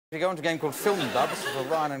We go into a game called Film Dubs for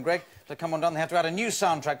Ryan and Greg. To come on down, they have to add a new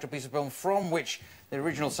soundtrack to a piece of film from which the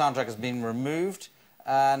original soundtrack has been removed.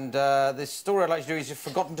 And this story I'd like to do is you've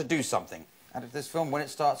forgotten to do something. Add it to this film when it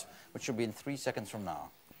starts, which should be in 3 seconds from now.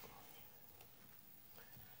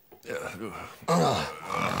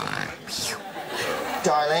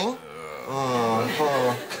 Darling?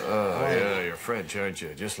 Yeah, you're French, aren't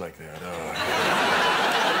you? Just like that.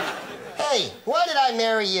 Hey, why did I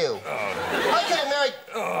marry you? I could have married...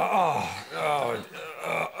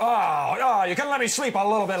 You couldn't let me sleep a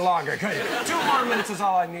little bit longer, could you? 2 more minutes is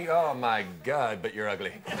all I need. Oh, my God, but you're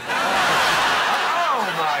ugly. Oh,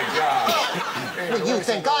 my God. Well, you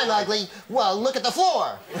think I'm ugly? Well, look at the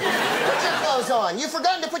floor. Put your clothes on. You've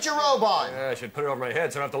forgotten to put your robe on. Yeah, I should put it over my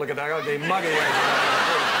head so I don't have to look at that ugly mug of yours.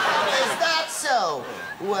 Is that so?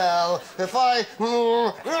 Well, if I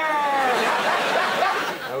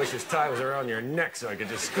wish this tie was around your neck so I could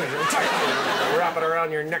just squeeze it tight. Wrap it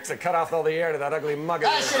around your neck to cut off all the air to that ugly mug of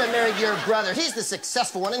I yours. should have married your brother. He's the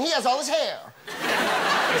successful one, and he has all his hair.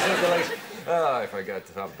 Oh, I forgot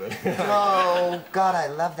to top it. Oh, God, I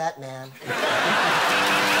love that man. Very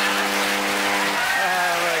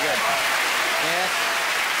good. Yes.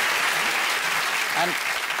 And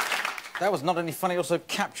that was not only funny, also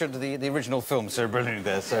captured the original film so brilliantly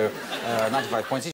there. So, 95 points.